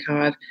boxing?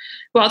 God.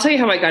 Well, I'll tell you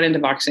how I got into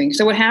boxing.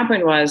 So what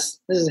happened was,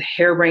 this is a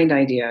harebrained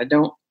idea.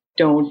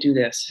 Don't do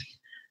this.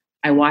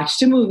 I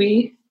watched a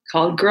movie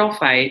called Girl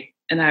Fight,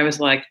 and I was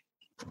like,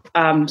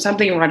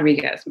 something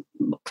Rodriguez.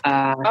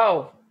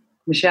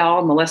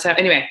 Michelle, Melissa.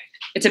 Anyway,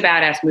 it's a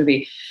badass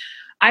movie.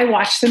 I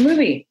watched the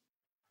movie,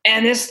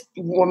 and this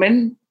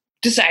woman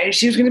decided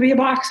she was going to be a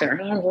boxer.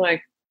 And I was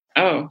like,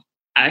 oh,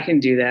 I can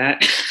do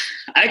that.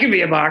 I can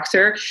be a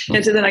boxer.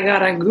 And so then I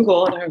got on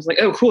Google, and I was like,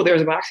 oh, cool,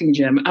 there's a boxing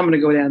gym. I'm going to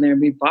go down there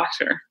and be a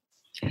boxer.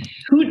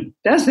 Who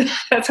does that?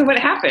 That's what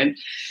happened.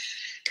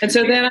 And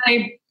so then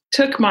I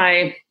took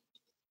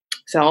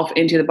myself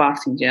into the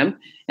boxing gym,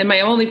 and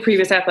my only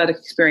previous athletic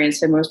experience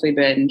had mostly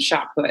been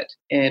shot put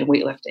and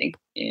weightlifting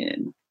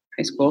in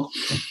high school.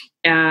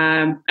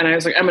 And I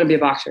was like, I'm going to be a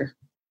boxer.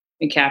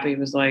 And Cappy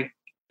was like,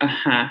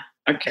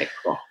 okay,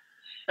 cool.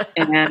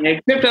 And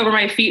I tripped over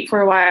my feet for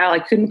a while. I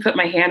couldn't put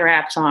my hand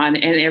wraps on.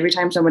 And every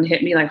time someone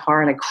hit me like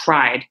hard, I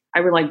cried.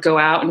 I would like go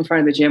out in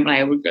front of the gym, and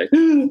I would go,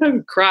 I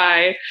would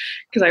cry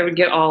because I would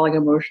get all like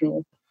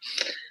emotional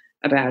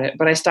about it.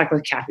 But I stuck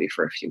with Cappy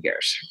for a few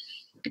years.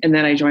 And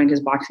then I joined his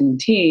boxing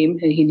team,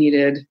 and he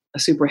needed a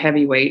super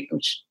heavyweight,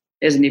 which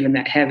isn't even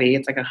that heavy.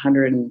 It's like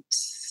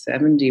 106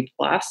 70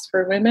 plus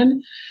for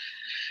women.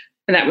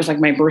 And that was like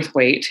my birth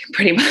weight,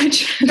 pretty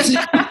much. So,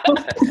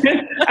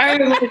 I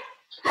was like,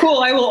 cool,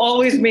 I will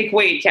always make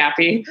weight,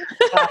 Cappy.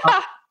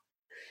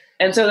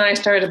 And so then I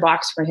started to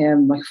box for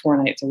him like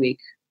 4 nights a week.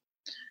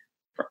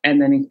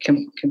 And then he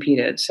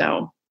competed.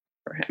 So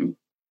for him.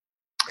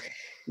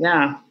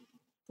 Yeah.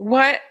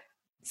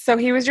 So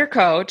he was your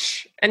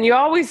coach, and you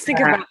always think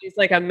about these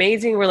like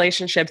amazing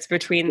relationships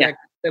between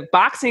the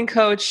boxing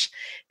coach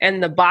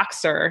and the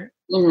boxer.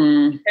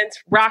 Mm-hmm. And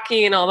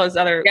Rocky and all those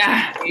other.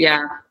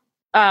 Yeah.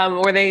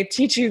 Where they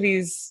teach you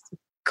these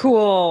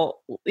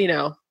cool,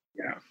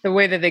 the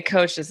way that they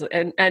coach is,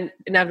 and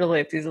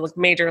inevitably these like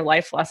major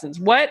life lessons.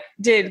 What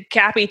did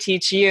Cappy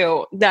teach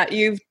you that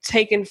you've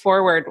taken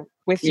forward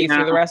with you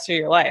through the rest of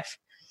your life?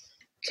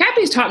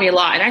 Cappy's taught me a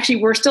lot, and actually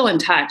we're still in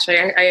touch.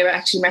 I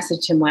actually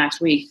messaged him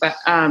last week, but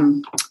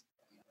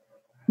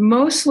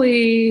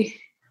mostly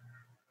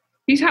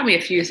he taught me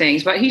a few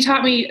things, but he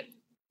taught me,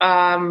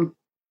 I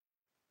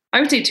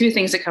would say 2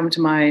 things that come to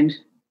mind,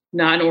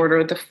 not in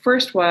order. The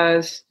first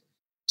was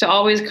to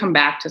always come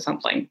back to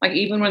something. Like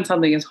even when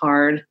something is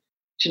hard,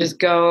 to just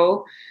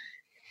go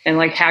and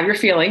like have your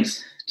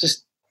feelings,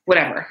 just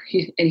whatever.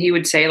 He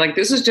would say like,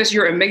 this is just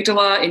your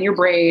amygdala in your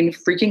brain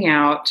freaking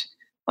out.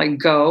 Like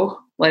go,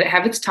 let it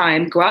have its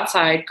time, go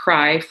outside,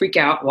 cry, freak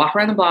out, walk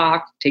around the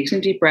block, take some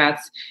deep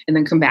breaths, and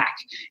then come back.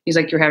 He's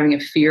like, you're having a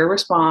fear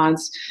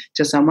response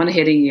to someone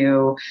hitting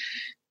you.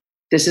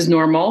 This is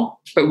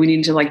normal, but we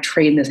need to like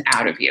train this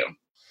out of you.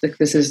 Like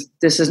this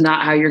is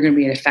not how you're going to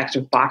be an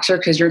effective boxer,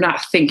 because you're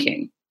not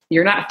thinking.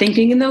 You're not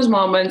thinking in those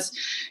moments.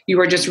 You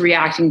are just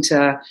reacting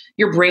to,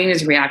 your brain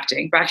is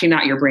reacting, but actually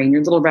not your brain.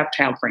 Your little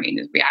reptile brain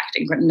is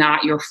reacting, but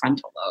not your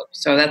frontal lobe.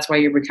 So that's why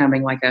you're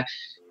becoming like a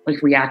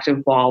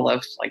reactive ball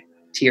of like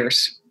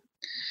tears.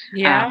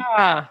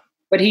 Yeah.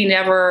 But he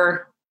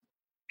never,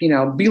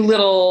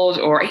 belittled,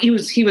 or he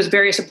was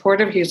very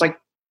supportive. He was like,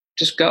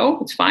 just go,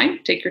 it's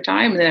fine, take your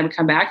time. And then I would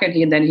come back and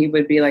he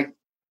would be like,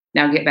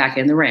 now get back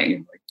in the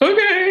ring. Like,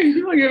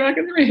 okay, I'll get back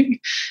in the ring.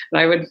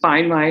 And I would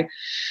find my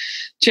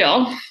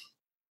chill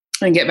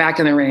and get back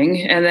in the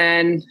ring. And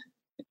then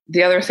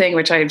the other thing,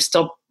 which I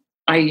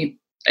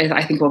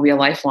think will be a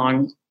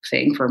lifelong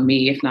thing for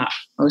me, if not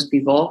most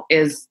people,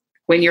 is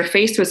when you're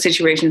faced with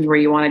situations where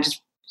you want to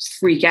just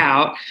freak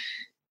out,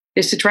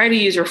 is to try to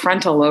use your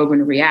frontal lobe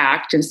and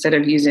react instead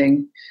of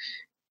using,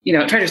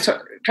 try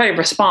to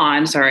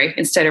respond,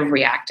 instead of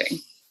reacting.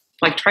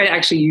 Like try to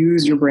actually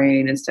use your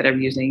brain instead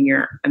of using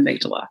your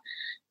amygdala.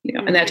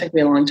 And that took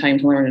me a long time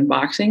to learn in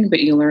boxing, but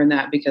you learn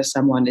that because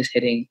someone is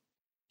hitting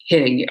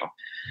you,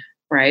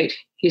 right?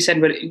 He said,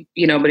 but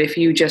if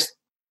you just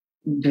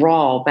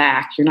brawl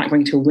back, you're not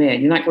going to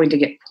win. You're not going to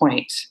get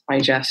points by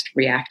just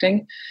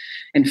reacting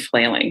and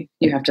flailing.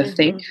 You have to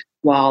think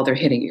while they're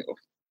hitting you,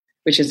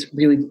 which is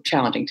really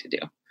challenging to do.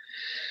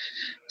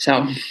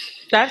 So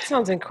that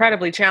sounds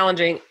incredibly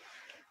challenging.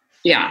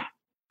 Yeah.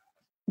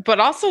 But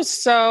also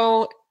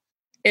so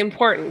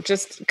important,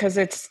 just because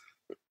it's,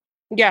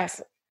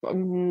 yes,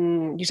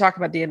 you talk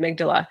about the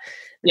amygdala.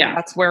 Yeah.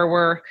 That's where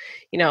we're,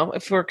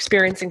 if we're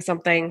experiencing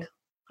something,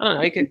 I don't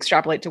know, you could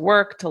extrapolate to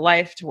work, to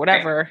life, to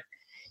whatever.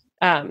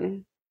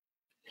 Right.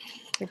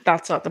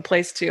 That's not the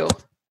place to.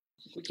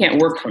 We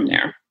can't work from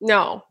there.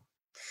 No.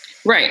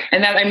 Right.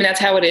 And that's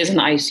how it is in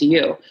the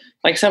ICU.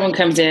 Like someone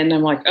comes in,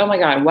 I'm like, oh my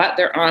God, what?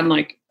 They're on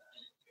 3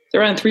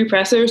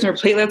 pressors and their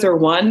platelets are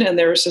 1 and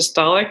their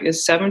systolic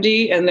is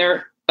 70 and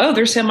they're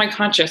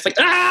semi-conscious. Like,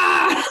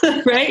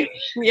 right?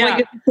 Yeah.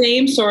 Like it's the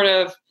same sort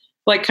of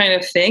like kind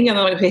of thing. And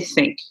then I'm like, okay,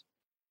 think.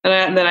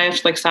 And then I have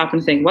to like stop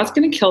and think, what's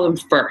going to kill them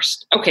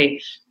first?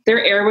 Okay.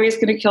 Their airway is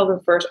going to kill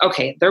them first.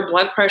 Okay. Their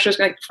blood pressure is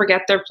going to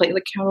forget their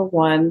platelet count of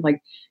 1.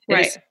 Like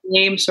it's the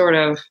same sort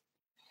of,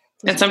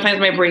 and sometimes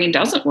my brain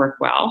doesn't work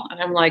well.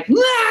 And I'm like,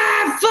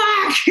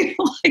 fuck.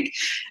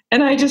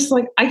 And I just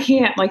like, I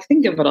can't like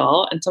think of it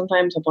all. And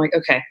sometimes I'm like,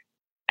 okay,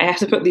 I have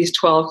to put these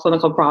 12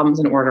 clinical problems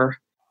in order.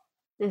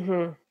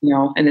 And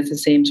it's the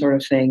same sort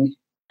of thing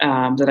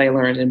that I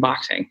learned in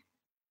boxing.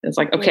 It's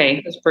like,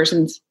 okay, this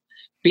person's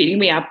beating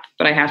me up,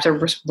 but I have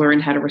to learn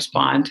how to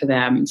respond to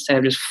them instead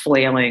of just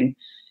flailing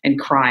and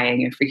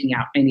crying and freaking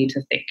out. I need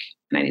to think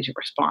and I need to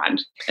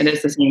respond. And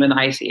it's the same in the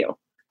ICU.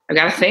 I've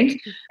got to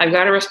think. I've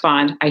got to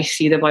respond. I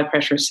see the blood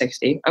pressure is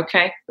 60.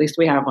 Okay, at least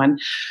we have one.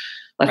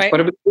 What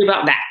do we do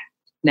about that?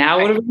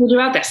 Now, what do we do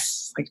about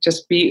this? Like,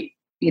 just be,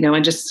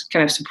 and just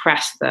kind of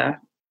suppress the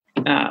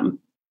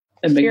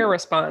fear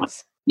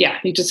response. Yeah,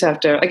 you just have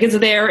to, like, it's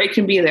there. It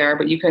can be there,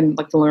 but you can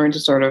like learn to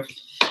sort of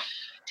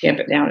tamp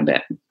it down a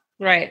bit.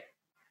 Right.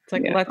 It's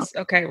like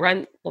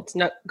let's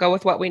not go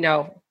with what we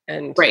know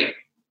and right.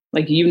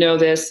 Like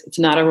this, it's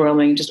not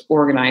overwhelming. Just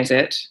organize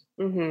it.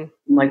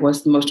 Like,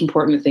 what's the most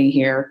important thing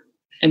here?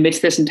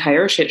 Amidst this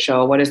entire shit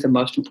show, what is the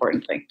most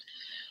important thing?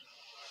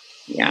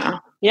 Yeah.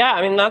 Yeah.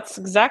 I mean, that's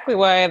exactly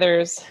why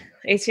there's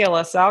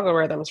ACLS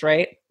algorithms,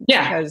 right?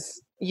 Yeah.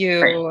 Because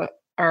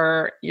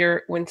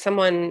when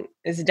someone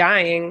is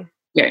dying,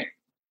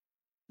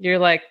 you're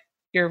like,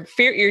 your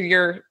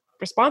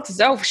response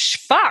is, oh,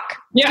 fuck.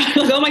 Yeah.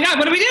 Oh my God,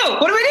 what do we do?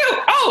 What do we do?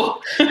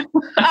 Oh,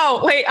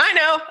 Oh, wait, I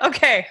know.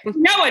 Okay.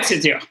 know what to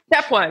do.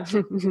 Step one.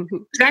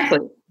 Exactly.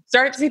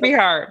 Start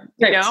CPR,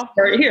 you know?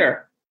 Start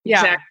here.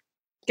 Yeah.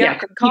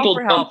 Exactly. Call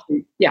for help.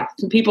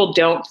 Some people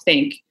don't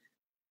think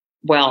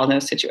well in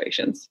those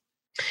situations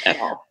at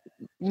all.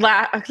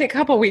 I think a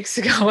couple weeks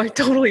ago, I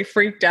totally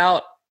freaked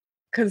out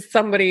because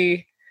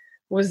somebody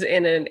was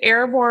in an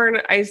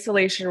airborne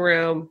isolation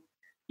room,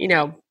 you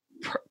know,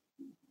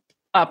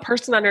 a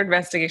person under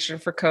investigation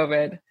for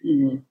COVID.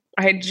 Mm-hmm.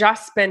 I had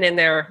just been in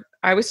there.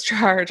 I was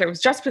charged. I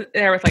was just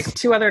there with like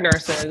 2 other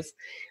nurses.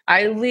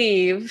 I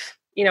leave,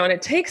 you know, and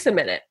it takes a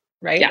minute,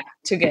 right? Yeah.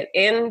 To get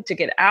in, to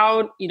get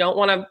out. You don't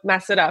want to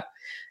mess it up.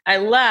 I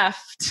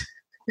left.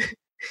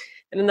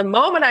 And in the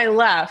moment I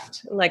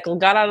left, like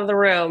got out of the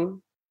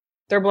room,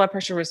 their blood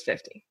pressure was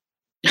 50.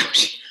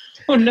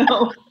 Oh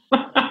no.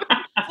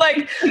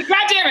 Like,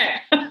 God damn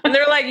it. And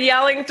they're like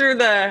yelling through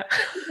the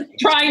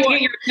trying to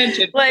get your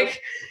attention.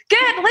 Like,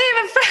 get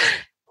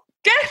norepinephrine.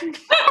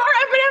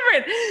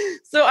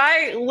 So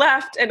I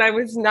left and I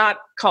was not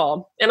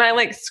calm. And I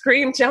like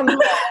screamed down the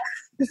hall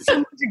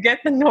someone to get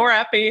the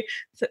norepi,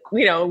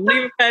 you know,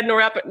 leave fed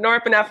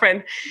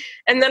norepinephrine.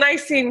 And then I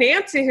see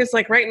Nancy, who's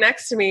like right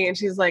next to me, and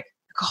she's like,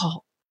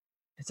 Nicole,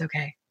 it's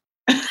okay.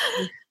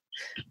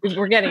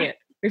 We're getting it.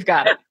 We've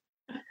got it.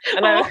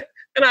 And I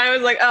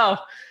was like, oh,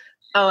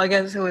 I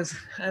guess I was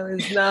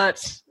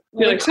not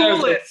the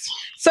coolest.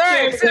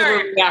 Sorry.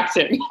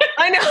 Reacting.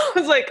 I know. I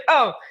was like,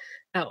 oh,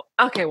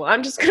 okay. Well,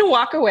 I'm just gonna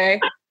walk away.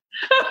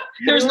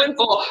 There's no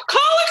call a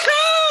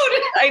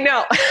code. I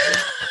know.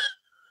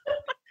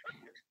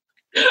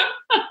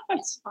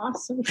 That's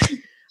awesome.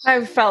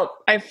 I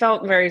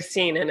felt very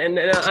seen and in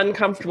an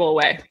uncomfortable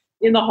way.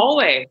 In the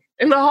hallway.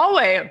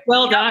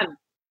 Well done.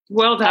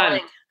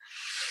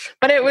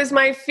 But it was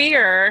my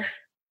fear.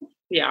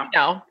 Yeah. You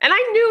know, and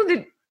I knew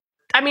that,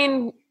 I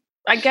mean,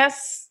 I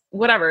guess,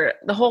 whatever,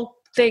 the whole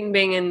thing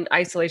being in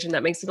isolation,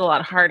 that makes it a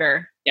lot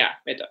harder. Yeah,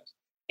 it does.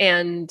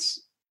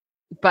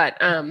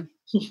 But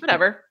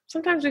whatever.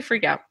 Sometimes we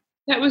freak out.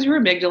 That was your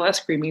amygdala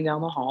screaming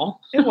down the hall.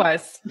 It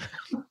was.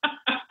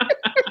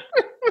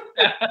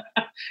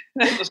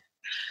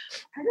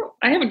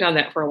 I haven't done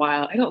that for a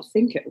while. I don't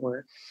think at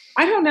work.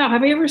 I don't know.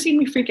 Have you ever seen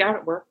me freak out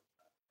at work?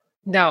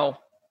 No.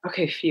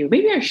 Okay, phew.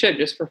 Maybe I should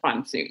just for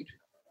fun soon.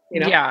 You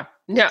know? Yeah.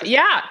 No.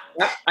 Yeah.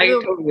 I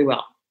totally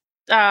will.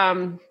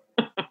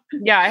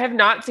 Yeah, I have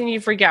not seen you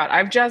freak out.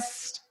 I've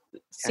just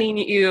seen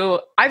you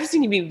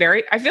be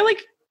very, I feel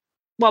like,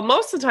 well,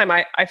 most of the time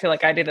I feel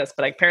like I do this,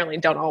 but I apparently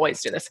don't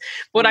always do this.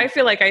 But I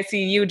feel like I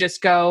see you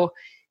just go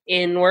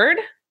inward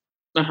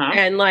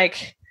and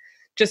like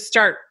just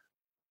start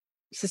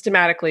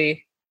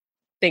systematically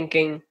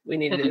thinking, we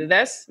need to do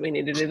this, we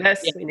need to do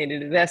this, we need to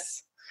do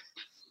this.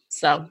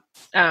 So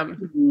I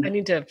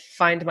need to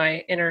find my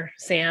inner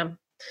Sam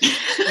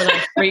when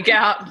I freak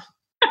out.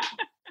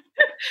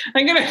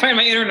 I'm going to find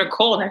my inner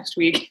Nicole next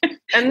week.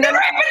 And then get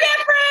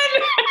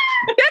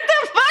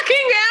the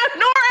fucking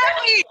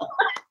norepi.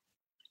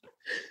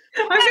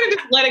 I'm going to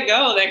just let it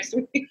go next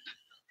week.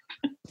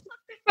 I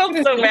felt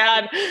so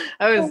bad.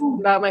 I was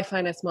not my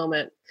finest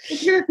moment.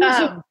 It's going to feel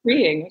so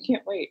freeing. I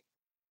can't wait.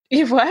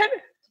 You what?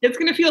 It's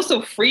going to feel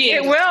so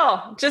freeing. It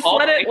will. Just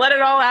let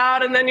it all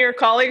out, and then your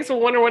colleagues will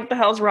wonder what the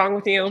hell's wrong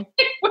with you.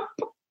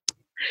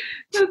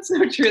 That's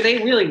so true.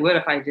 They really would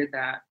if I did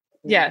that.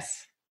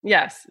 Yes.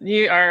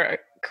 You are a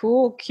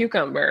cool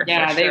cucumber.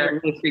 Yeah, they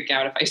would really freak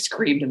out if I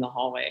screamed in the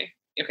hallway.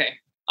 Okay.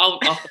 I'll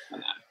put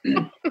on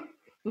that.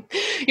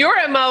 Your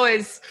MO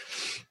is,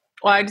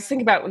 well, I just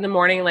think about in the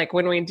morning, like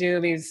when we do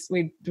these,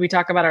 we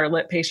talk about our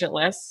patient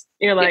lists.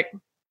 You're like,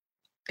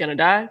 gonna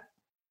die.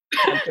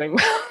 I'm doing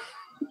well.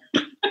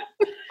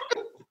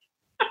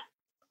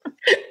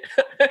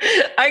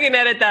 I can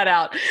edit that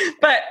out,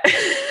 but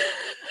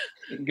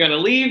gonna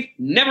leave,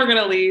 never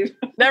gonna leave.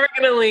 Never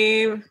gonna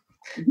leave.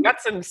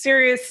 Got some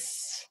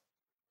serious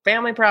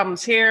family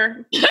problems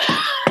here.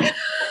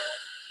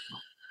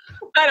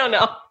 I don't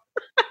know.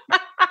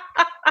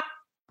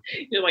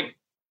 You're like,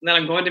 then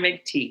I'm going to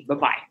make tea.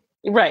 Bye-bye.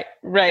 Right.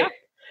 Yeah.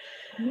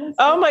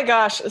 Oh my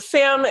gosh,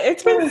 Sam,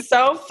 it's been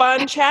so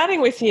fun chatting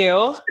with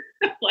you.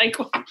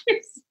 Likewise.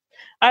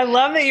 I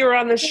love that you were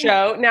on the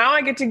show. Now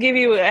I get to give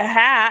you a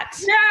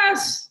hat.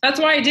 Yes,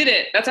 that's why I did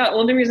it. That's the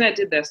only reason I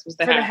did this was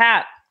the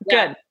hat.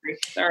 Good.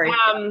 Sorry.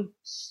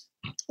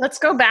 Let's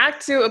go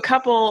back to a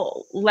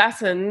couple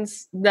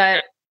lessons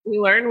that we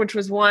learned, which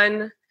was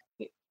one,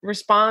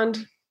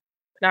 respond,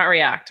 not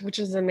react, which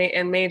is a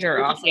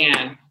major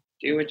awesome.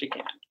 Do what you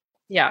can.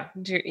 Yeah.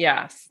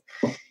 Yes.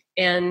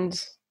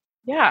 And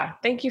yeah,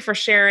 thank you for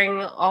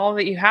sharing all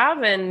that you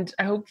have. And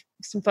I hope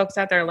some folks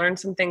out there learn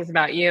some things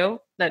about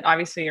you, that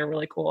obviously you're a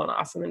really cool and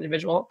awesome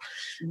individual.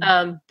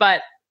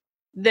 But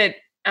that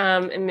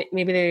and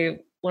maybe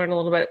they learn a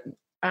little bit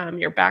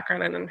your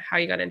background and how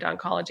you got into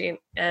oncology.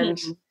 And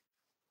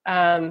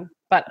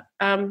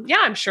yeah,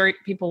 I'm sure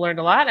people learned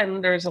a lot,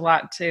 and there's a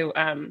lot to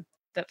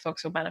that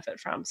folks will benefit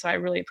from. So I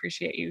really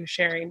appreciate you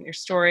sharing your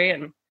story.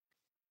 And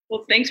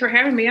well, thanks for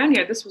having me on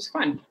here. This was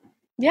fun.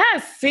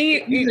 Yes.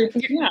 See,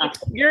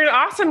 you're an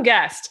awesome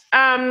guest.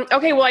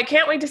 Okay. Well, I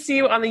can't wait to see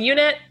you on the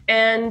unit,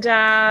 and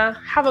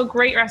have a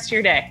great rest of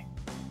your day.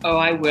 Oh,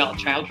 I will.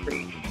 Child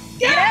free.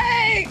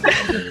 Yay!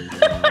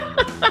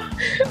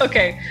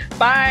 Okay.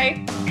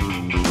 Bye.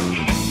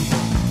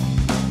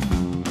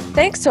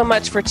 Thanks so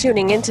much for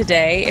tuning in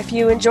today. If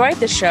you enjoyed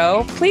the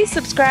show, please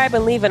subscribe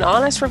and leave an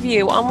honest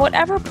review on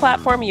whatever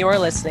platform you are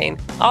listening.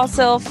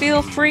 Also,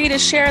 feel free to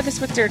share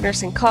this with your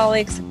nursing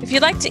colleagues. If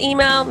you'd like to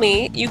email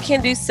me, you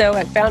can do so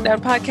at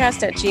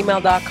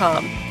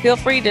founddownpodcast@gmail.com. Feel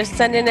free to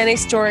send in any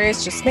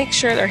stories, just make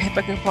sure they're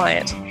HIPAA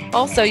compliant.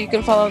 Also, you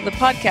can follow the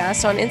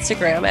podcast on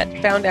Instagram at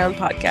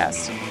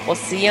founddownpodcast. We'll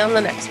see you on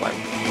the next one.